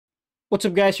What's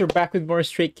up, guys? We're back with more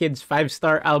Stray Kids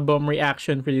 5-star album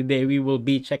reaction. For today, we will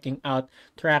be checking out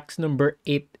tracks number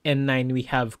 8 and 9. We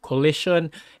have Collision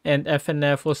and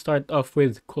FNF. We'll start off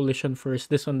with Collision first.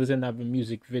 This one doesn't have a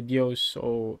music video,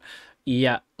 so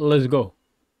yeah, let's go.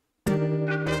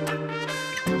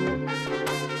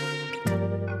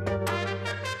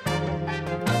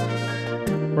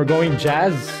 We're going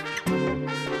jazz.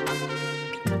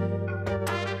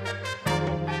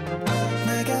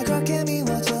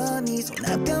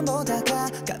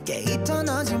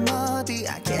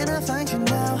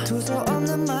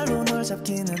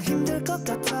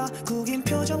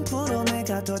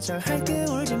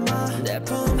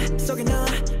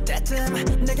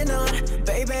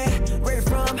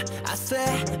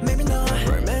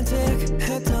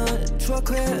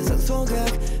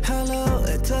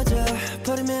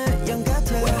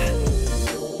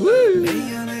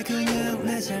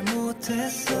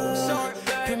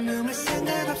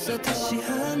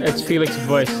 It's Felix's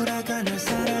voice.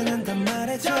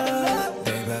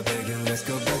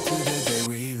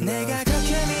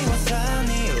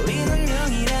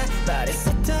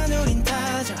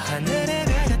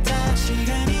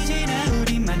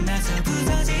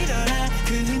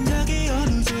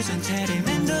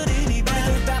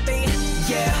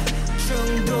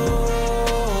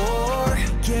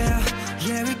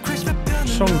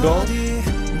 Cheongdol?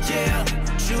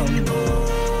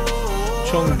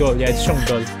 Cheongdol, yeah, it's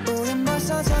Cheongdol.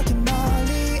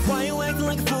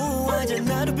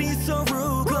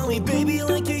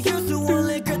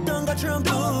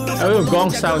 Oh, gong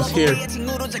sounds here.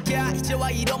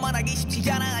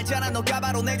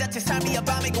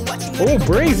 Oh,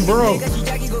 brave, bro.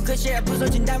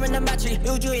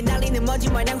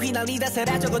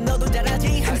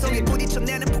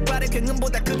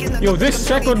 Yo, this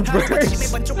second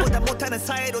verse.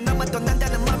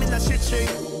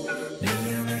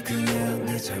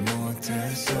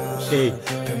 Hey.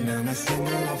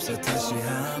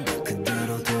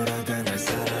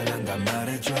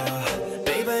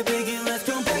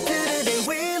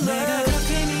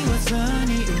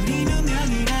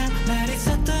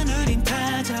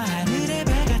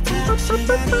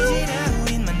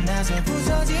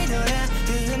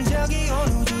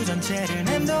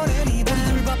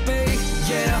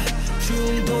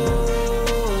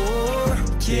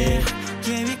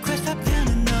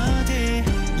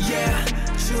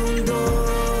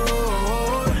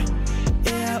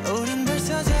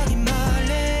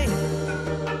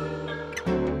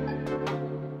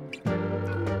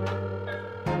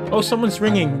 Oh, someone's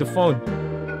ringing the phone.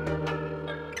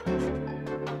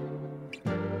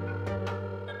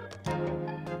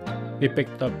 They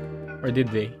picked up, or did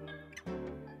they?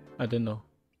 I don't know.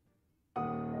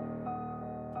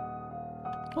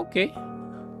 Okay.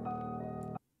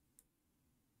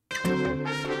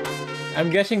 I'm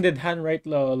guessing they'd handwrite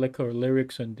like our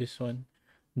lyrics on this one,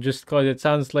 just cause it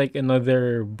sounds like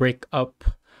another breakup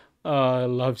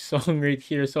love song right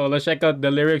here. So let's check out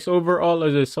the lyrics. Overall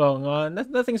as a song,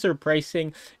 nothing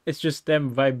surprising. It's just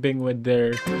them vibing with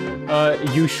their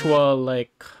usual,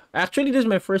 like, actually this is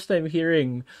my first time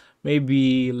hearing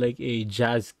maybe like a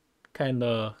jazz kind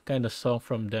of song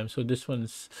from them, so this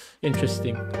one's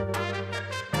interesting.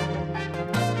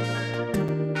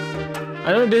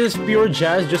 I know this is pure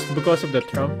jazz just because of the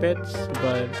trumpets,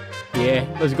 but yeah,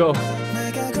 let's go.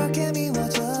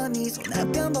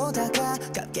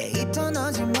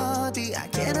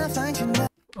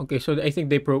 Okay, so I think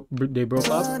they broke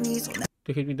up.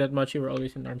 To hit me that much, you were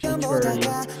always in arms.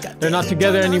 They're not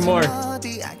together anymore.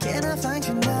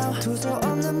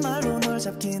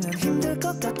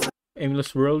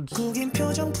 Aimless Worlds.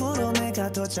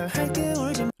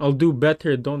 I'll do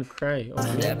better, don't cry.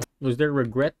 Okay. Was there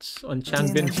regrets on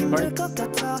Changbin's part?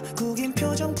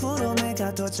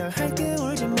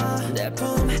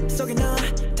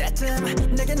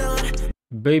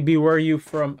 Baby, where you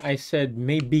from? I said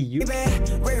maybe you.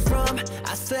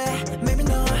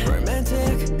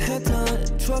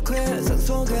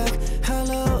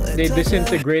 They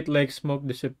disintegrate like smoke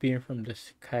disappearing from the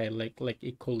sky, like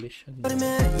a collision.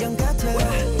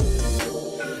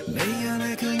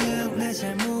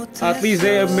 At least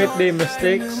they admit their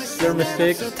mistakes.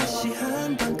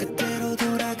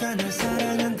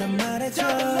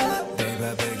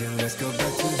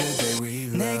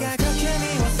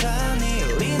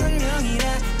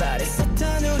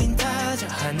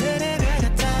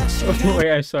 Oh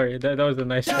wait, I'm sorry. That was a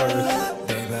nice chorus.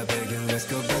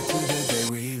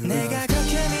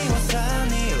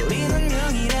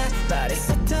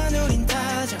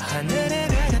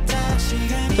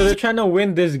 So they're trying to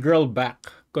win this girl back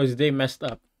because they messed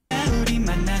up.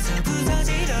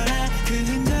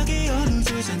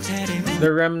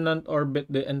 The remnant orbit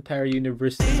the entire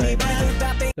universe tonight.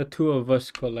 The two of us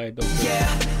collide. Okay.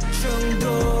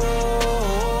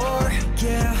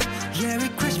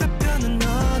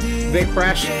 They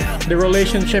crashed. The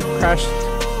relationship crashed.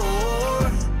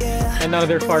 And now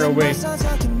they're far away.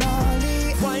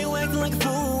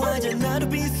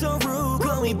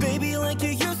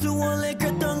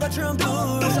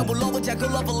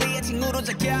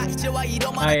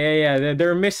 Yeah.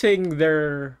 They're missing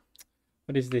their,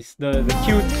 what is this?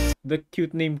 The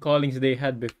cute name callings they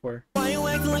had before.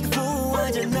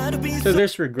 So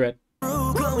there's regret.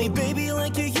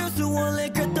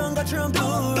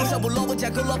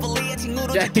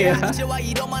 Yeah.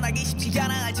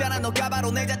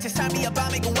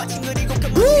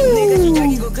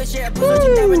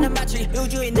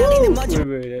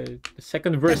 Wait. The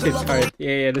second verse hits hard.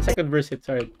 Yeah, the second verse hits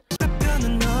hard.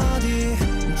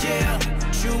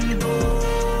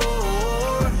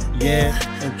 Yeah,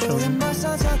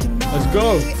 let's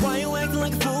go.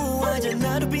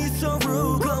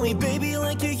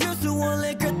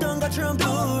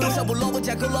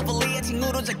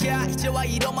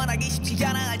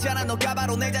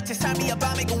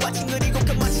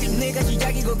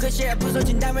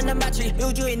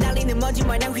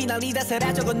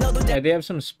 Yeah, they have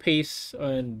some space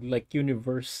and like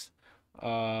universe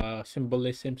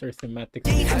symbolisms or thematics.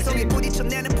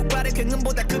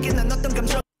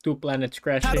 Two planets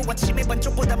crashing.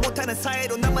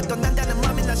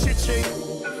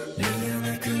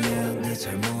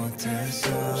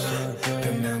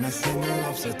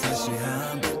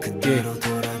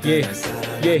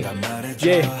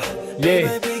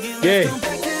 Yeah.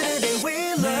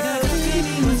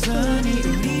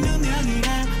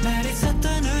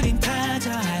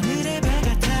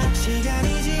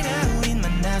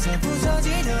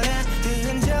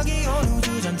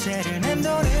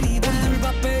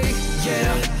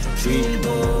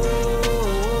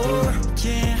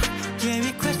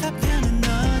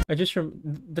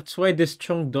 That's why this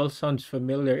Chongdol sounds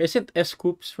familiar. Is it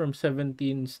S-Coops from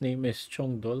 17's name is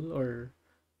Chongdol or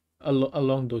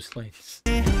along those lines?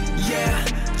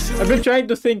 I've been trying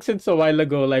to think since a while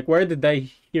ago, like where did I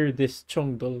hear this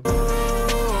Chongdol?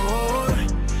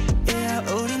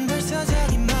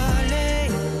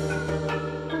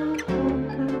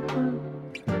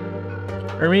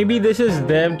 Or maybe this is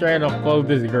them trying to call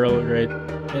this girl, right?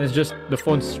 And it's just the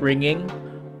phone's ringing.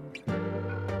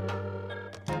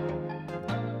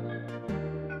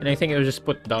 And I think it was just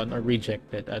put down or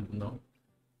rejected. I don't know.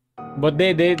 But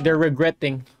they're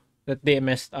regretting that they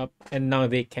messed up and now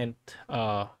they can't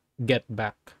get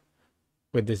back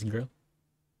with this girl.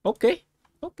 Okay.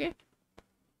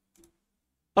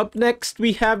 Up next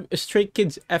we have Stray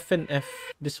Kids FNF.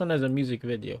 This one has a music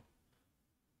video.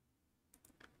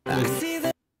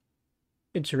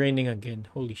 It's raining again.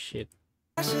 Holy shit.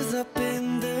 Up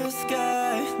in the sky,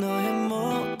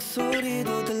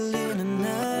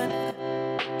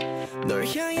 널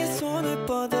향해 손을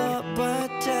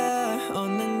뻗어봤자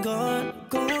얻는 건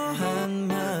고한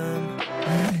맘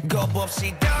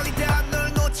겁없이 달리다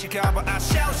널 놓칠까봐 I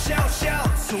shout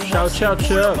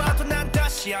숨 봐도 난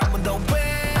다시 한 번 더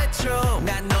외쳐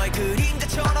난 너의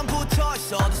그림자처럼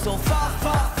붙어있어도 so far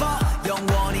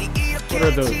영원히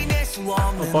이렇게 지낼 수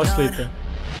없는 널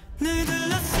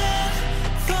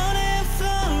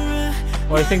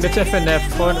Oh, I think that's FNF,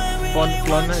 Flonna and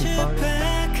Flower.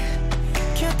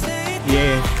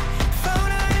 Yeah.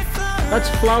 That's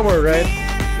flower, right?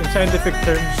 In scientific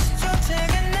terms.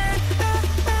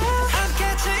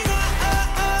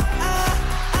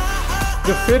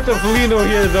 The fit of Lino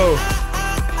here, though.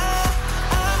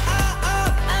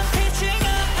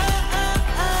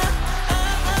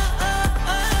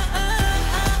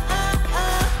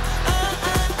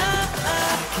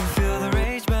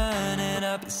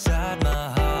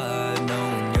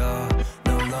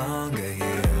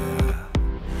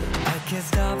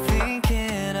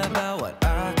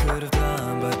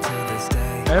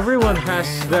 Everyone has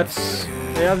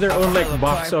they have their own like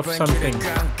box of something.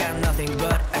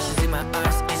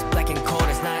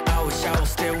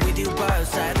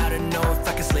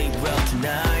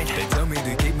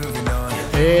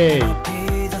 Hey. Ooh.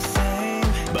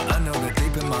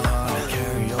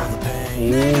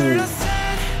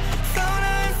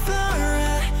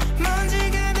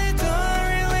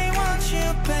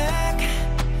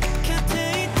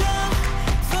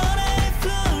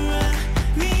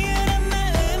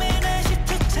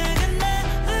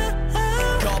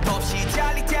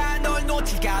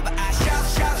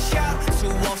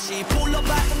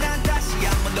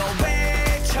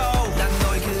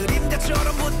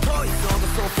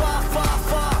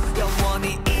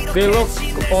 They look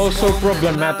also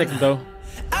problematic though.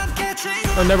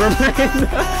 Oh, never mind.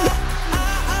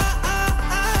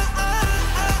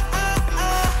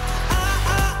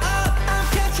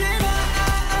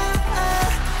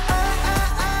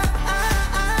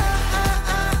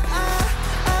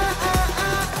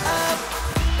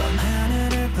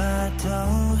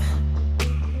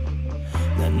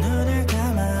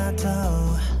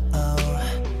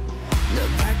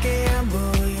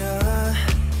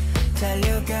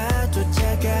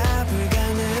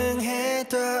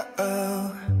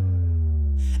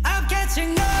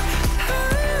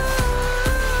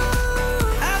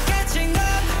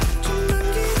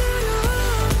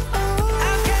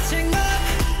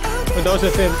 But that was a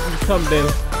thumbnail.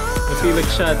 The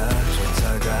Felix shot.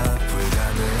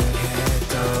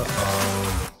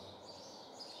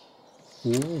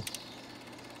 Ooh.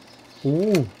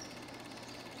 Ooh.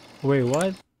 Wait,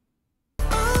 what?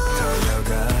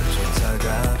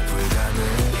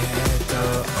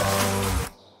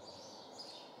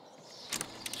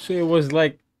 So it was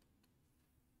like,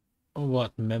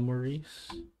 what, memories?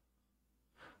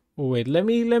 Oh, wait, let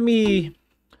me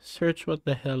search what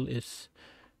the hell is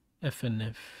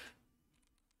FNF.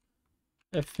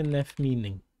 FNF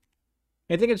meaning.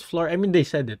 I think it's floor. I mean, they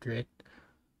said it, right?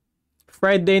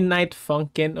 Friday Night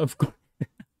Funkin', of course.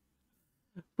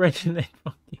 Friday Night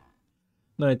Funkin'.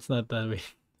 No, it's not that way.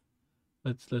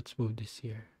 Let's move this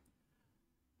here.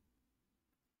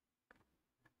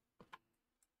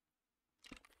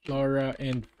 Flora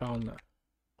and fauna.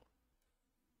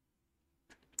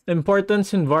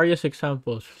 Importance in various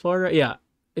examples. Flora, yeah,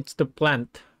 it's the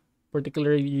plant,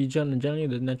 particular region, and generally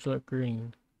the natural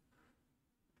occurring.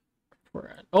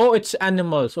 Oh, it's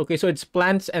animals. Okay, so it's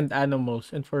plants and animals,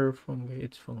 and for fungi,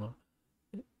 it's fungi.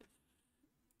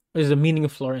 What is the meaning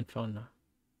of flora and fauna?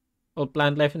 All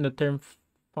plant life in the term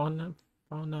fauna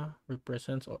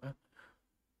represents.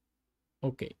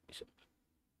 Okay,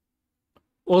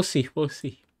 we'll see.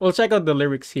 We'll check out the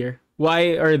lyrics here.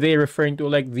 Why are they referring to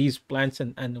like these plants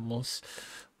and animals?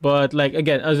 But like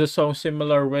again, as a song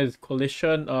similar with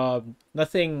Collision,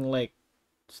 nothing like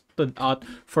stood out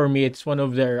for me. It's one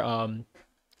of their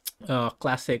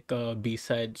classic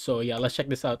B-side. So yeah, let's check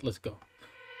this out. Let's go.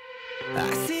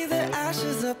 I see the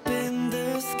ashes up in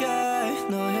the sky.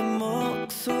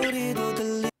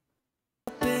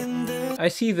 I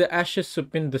see the ashes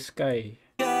up in the sky.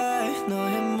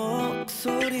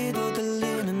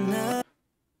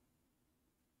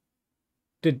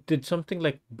 Did something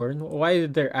like burn? Why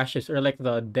is there ashes, or like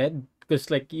the dead?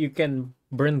 Because like you can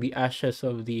burn the ashes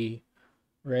of the,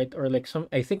 right? Or like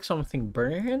I think something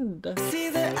burned.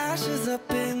 See the ashes up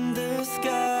in the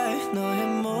sky.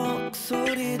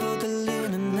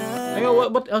 I know,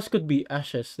 what else could be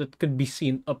ashes that could be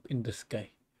seen up in the sky?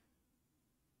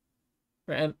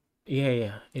 Right? And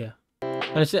yeah.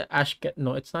 And it's an ash cat.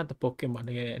 No, it's not the Pokemon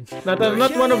again. Not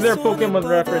one of their Pokemon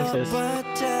references.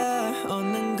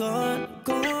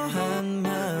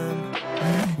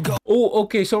 Oh,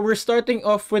 okay. So we're starting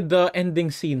off with the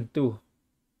ending scene too.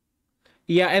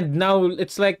 Yeah, and now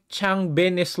it's like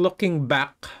Changbin is looking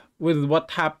back with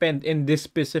what happened in this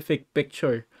specific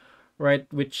picture, right?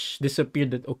 Which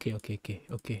disappeared. That okay.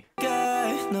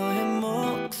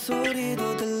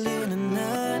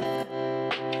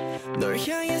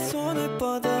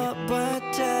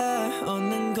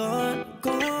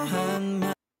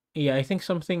 Yeah, I think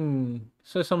some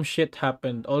shit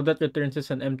happened. All that returns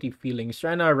is an empty feeling. He's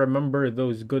trying to remember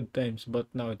those good times, but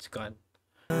now it's gone.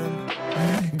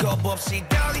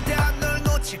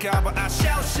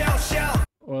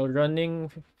 While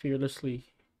running fearlessly,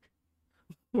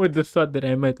 with the thought that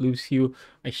I might lose you,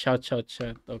 I shout.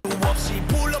 Okay.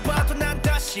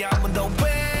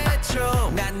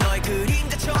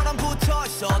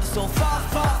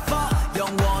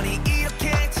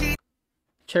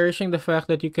 Cherishing the fact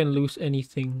that you can lose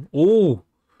anything. Oh,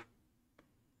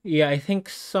 yeah, I think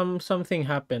something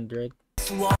happened, right?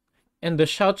 And the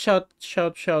shout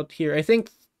here, I think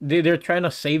they're trying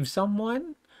to save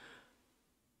someone,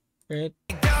 right?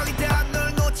 And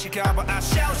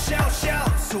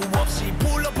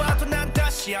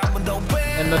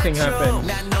nothing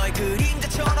happened.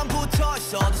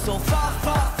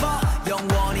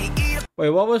 Wait,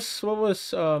 what was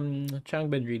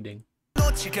Changbin reading?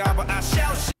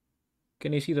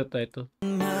 Can you see the title?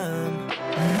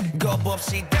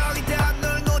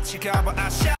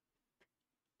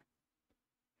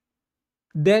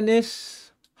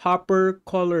 Dennis Hopper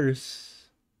colors.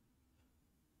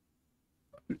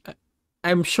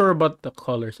 I'm sure about the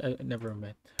colors. I never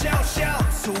met.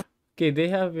 Okay, they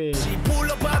have a.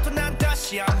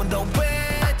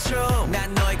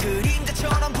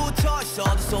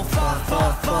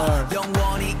 Far.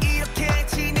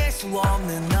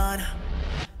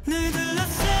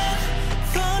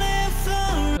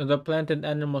 The plant and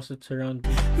animals that surround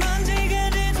me.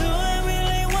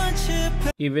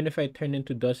 Even if I turn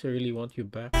into dust, I really want you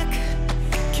back.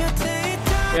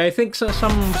 Yeah, I think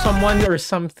someone or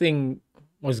something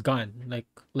was gone, like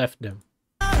left them.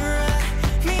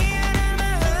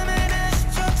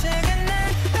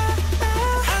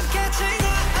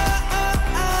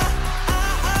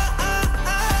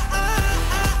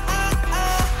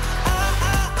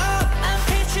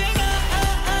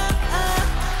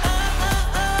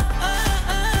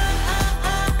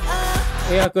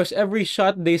 Yeah, because every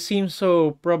shot they seem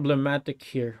so problematic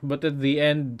here, but at the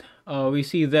end, we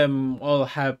see them all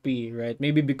happy, right?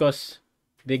 Maybe because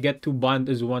they get to bond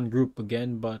as one group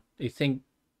again. But I think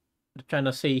they're trying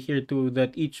to say here too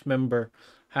that each member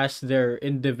has their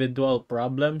individual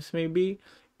problems, maybe,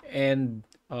 and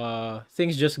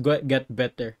things just get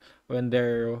better when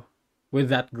they're with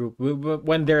that group,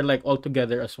 when they're like all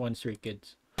together as one Stray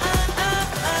Kids.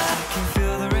 I can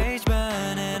feel the rage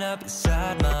burning up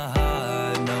inside my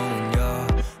heart, knowing you're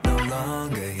no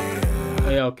longer here. Oh,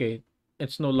 yeah, okay.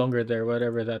 It's no longer there,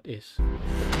 whatever that is.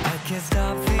 I can't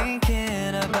stop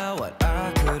thinking about what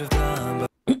I could have done,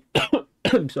 but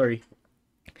I'm sorry.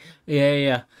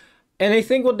 Yeah. And I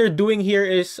think what they're doing here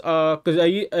is because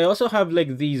I also have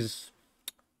like these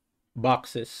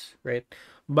boxes, right?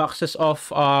 Boxes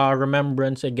of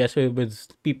remembrance, I guess,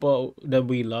 with people that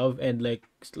we love, and like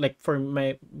for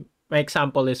my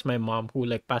example is my mom, who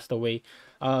like passed away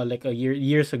like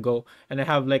years ago, and I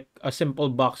have like a simple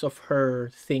box of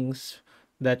her things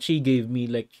that she gave me,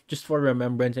 like just for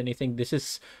remembrance. And I think this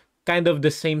is kind of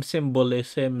the same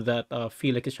symbolism that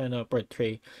Felix is trying to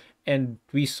portray. And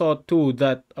we saw too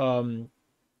that what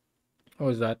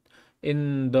was that,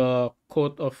 in the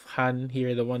quote of Han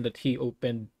here, the one that he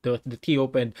opened, the tea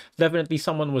opened, definitely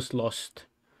someone was lost.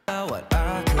 what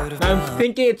I could have I'm done.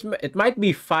 thinking it might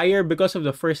be fire because of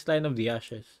the first line of the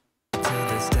ashes. Till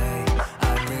this day,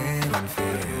 I live in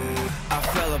fear. I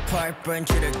fell apart, burned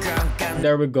to the ground, got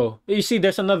There we go. You see,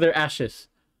 there's another ashes.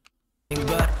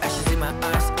 nothing but ashes in my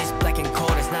eyes. It's black and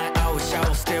cold as night. I wish I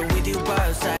was still with you by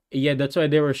your side. Yeah, that's why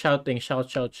they were shouting, shout,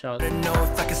 shout, shout. I don't know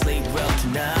if I can sleep well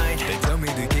tonight. They tell me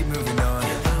to keep moving on.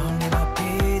 I'll never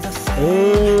be the same.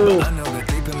 Oh, I know that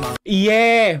deep in my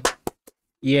yeah.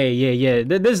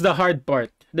 This is the hard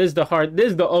part. This is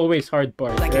the always hard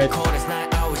part, black right? and cold as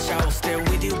night. I wish I was still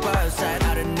with you by your side.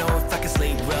 I don't know if I can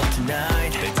sleep well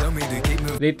tonight. They tell me to keep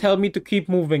moving. They tell me to keep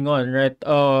moving on, right?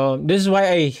 This is why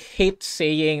I hate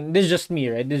saying, this is just me,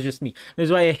 right? This is just me. This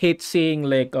is why I hate saying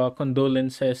like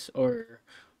condolences or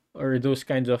those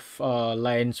kinds of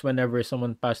lines whenever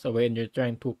someone passed away and you're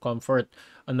trying to comfort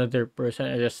another person.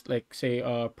 I just like say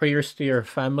prayers to your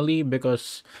family,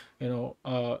 because you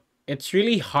know it's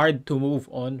really hard to move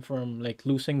on from like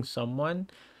losing someone.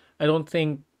 I don't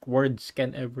think words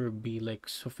can ever be like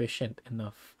sufficient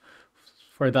enough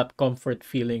for that comfort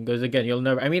feeling, because again,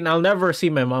 I'll never see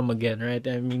my mom again, right?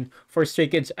 I mean, for Stray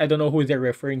Kids, I don't know who they're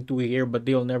referring to here, but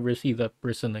they'll never see that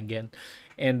person again.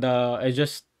 And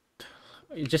this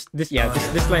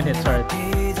line hits hard.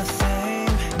 Be the same.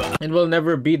 It will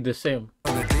never be the same,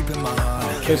 But deep in my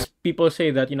heart. because people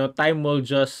say that time will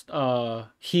just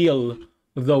heal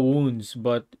the wounds,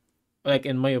 but like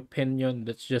in my opinion,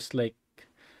 that's just like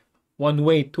one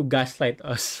way to gaslight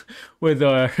us with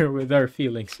our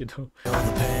feelings. Feel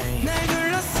the pain.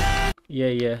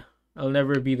 Yeah. I'll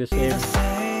never be the same.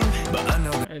 But I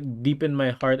know that And deep in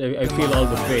my heart, I feel all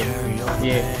the pain.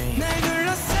 Yeah.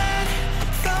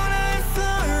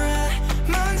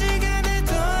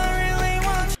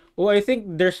 Oh, I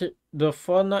think there's the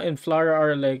fauna and flora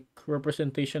are like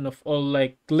representation of all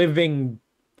like living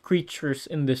creatures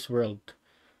in this world,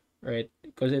 right?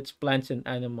 Because it's plants and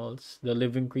animals, the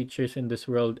living creatures in this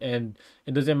world, and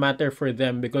it doesn't matter for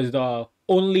them because the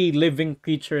only living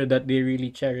creature that they really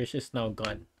cherish is now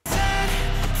gone.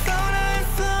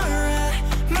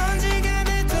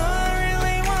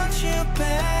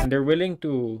 And they're willing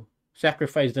to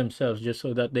sacrifice themselves just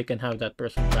so that they can have that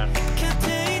person back.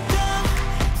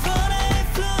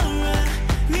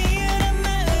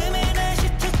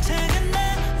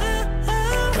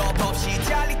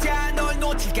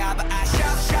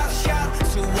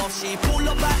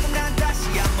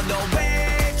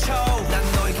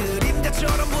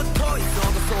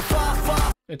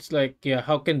 It's like, yeah,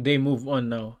 how can they move on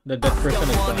now that that person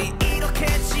is gone?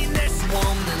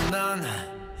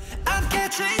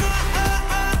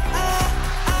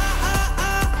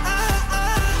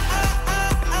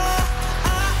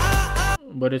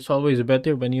 But it's always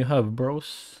better when you have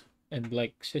bros and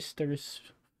like sisters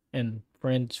and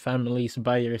friends, families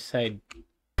by your side.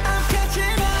 I'm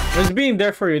catching up. Just being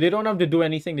there for you. They don't have to do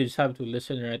anything. They just have to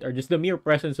listen, right? Or just the mere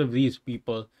presence of these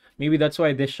people. Maybe that's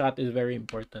why this shot is very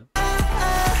important.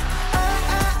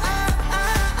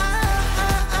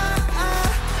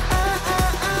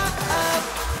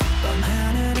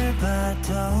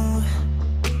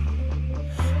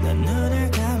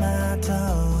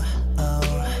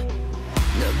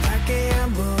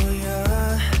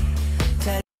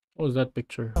 What was that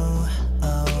picture?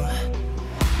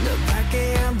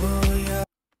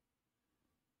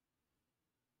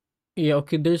 Yeah,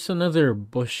 okay, there's another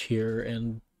bush here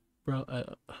and bro,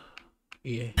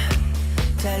 yeah. I'm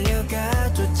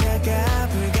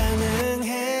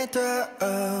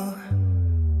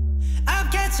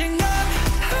catching up.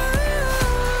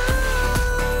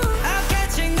 I'm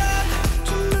catching up.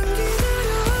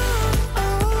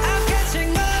 I'm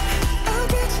catching up.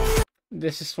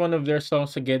 This is one of their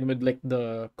songs again with like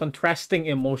the contrasting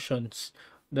emotions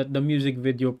that the music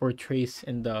video portrays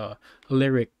and the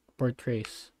lyric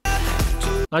portrays.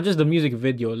 Not just the music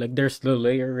video, like there's the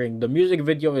layering. The music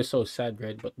video is so sad,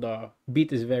 right? But the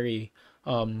beat is very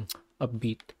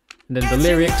upbeat. And then the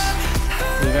lyrics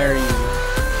is very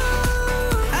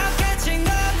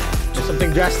there's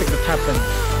something drastic that happened.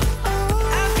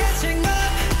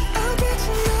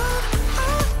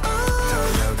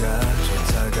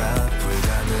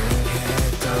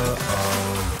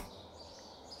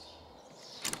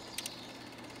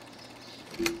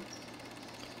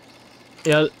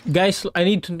 Yeah, guys, I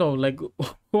need to know, like,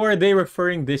 who are they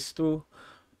referring this to?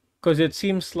 Because it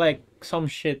seems like some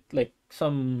shit, like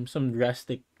some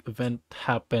drastic event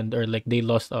happened, or like they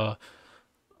lost a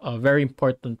very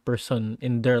important person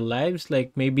in their lives.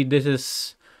 Like maybe this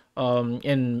is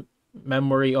in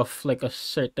memory of like a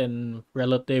certain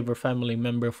relative or family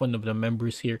member of one of the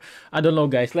members here. I don't know,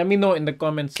 guys. Let me know in the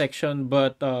comment section.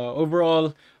 But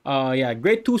overall, yeah,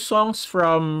 great two songs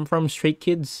from Stray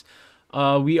Kids.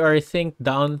 We are, I think,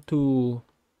 down to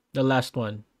the last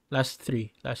one, last two,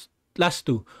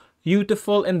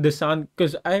 Beautiful and The Sound.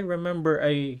 Because I remember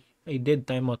I did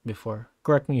timeout before.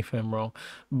 Correct me if I'm wrong.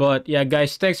 But yeah,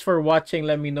 guys, thanks for watching.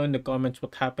 Let me know in the comments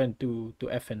what happened to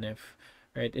FNF.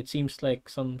 Right? It seems like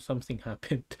something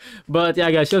happened. But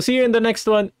yeah, guys, I'll see you in the next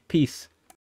one. Peace.